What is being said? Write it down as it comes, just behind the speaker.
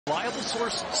Reliable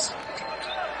sources.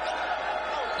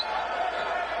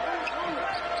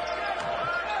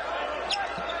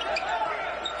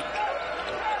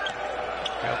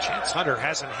 Now, Chance Hunter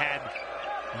hasn't had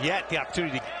yet the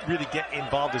opportunity to really get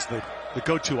involved as the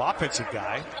go-to offensive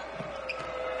guy.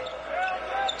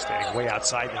 Standing way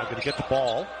outside now, going to get the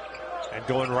ball and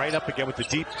going right up again with the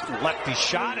deep lefty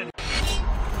shot. And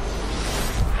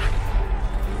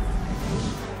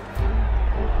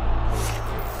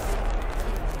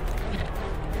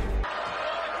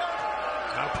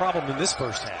not a problem in this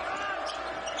first half.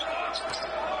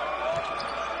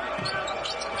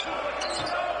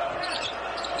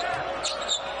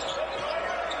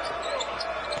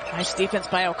 Nice defense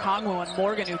by Okongwu and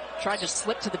Morgan, who tried to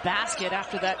slip to the basket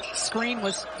after that screen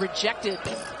was rejected.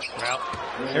 Well,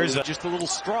 there's just a little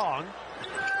strong.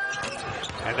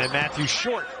 And then Matthew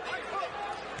Short.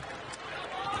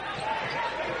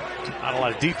 Not a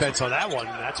lot of defense on that one.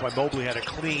 That's why Mobley had a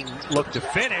clean look to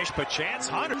finish, but Chance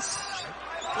Hunter.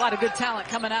 A lot of good talent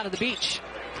coming out of the beach.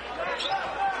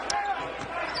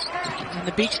 And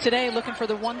the beach today looking for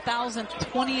the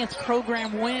 1,020th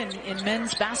program win in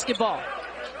men's basketball.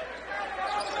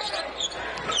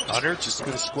 Hunter just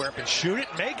going to square up and shoot it,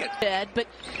 make it. But,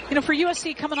 you know, for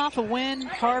USC coming off a win,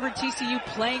 Harvard, TCU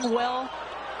playing well.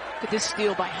 Look at this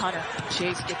steal by Hunter.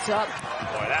 Chase gets up.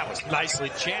 Boy, that was nicely.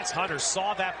 Chance Hunter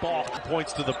saw that ball.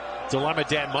 Points to the dilemma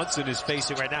Dan Munson is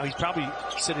facing right now. He's probably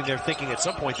sitting there thinking at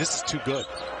some point, this is too good.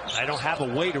 I don't have a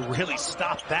way to really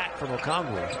stop that from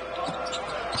Okongwu.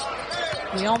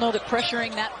 We all know that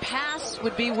pressuring that pass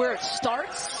would be where it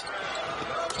starts.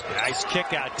 Nice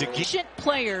kick out. Efficient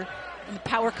player in the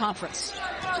power conference.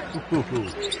 Ooh,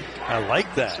 I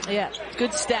like that. Yeah,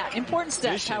 good stat. Important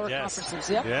stat, Efficient, power yes. conferences.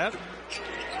 Yep. Yep.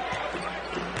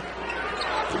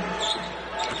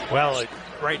 Well,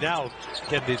 right now,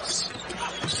 it's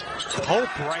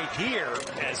hope right here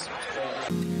as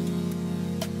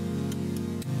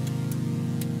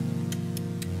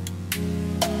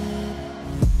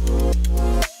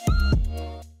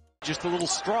just a little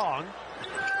strong.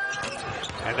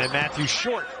 And then Matthew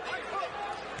Short.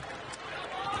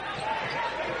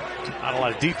 Not a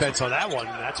lot of defense on that one.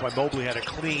 That's why Mobley had a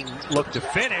clean look to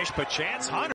finish, but Chance Hunter.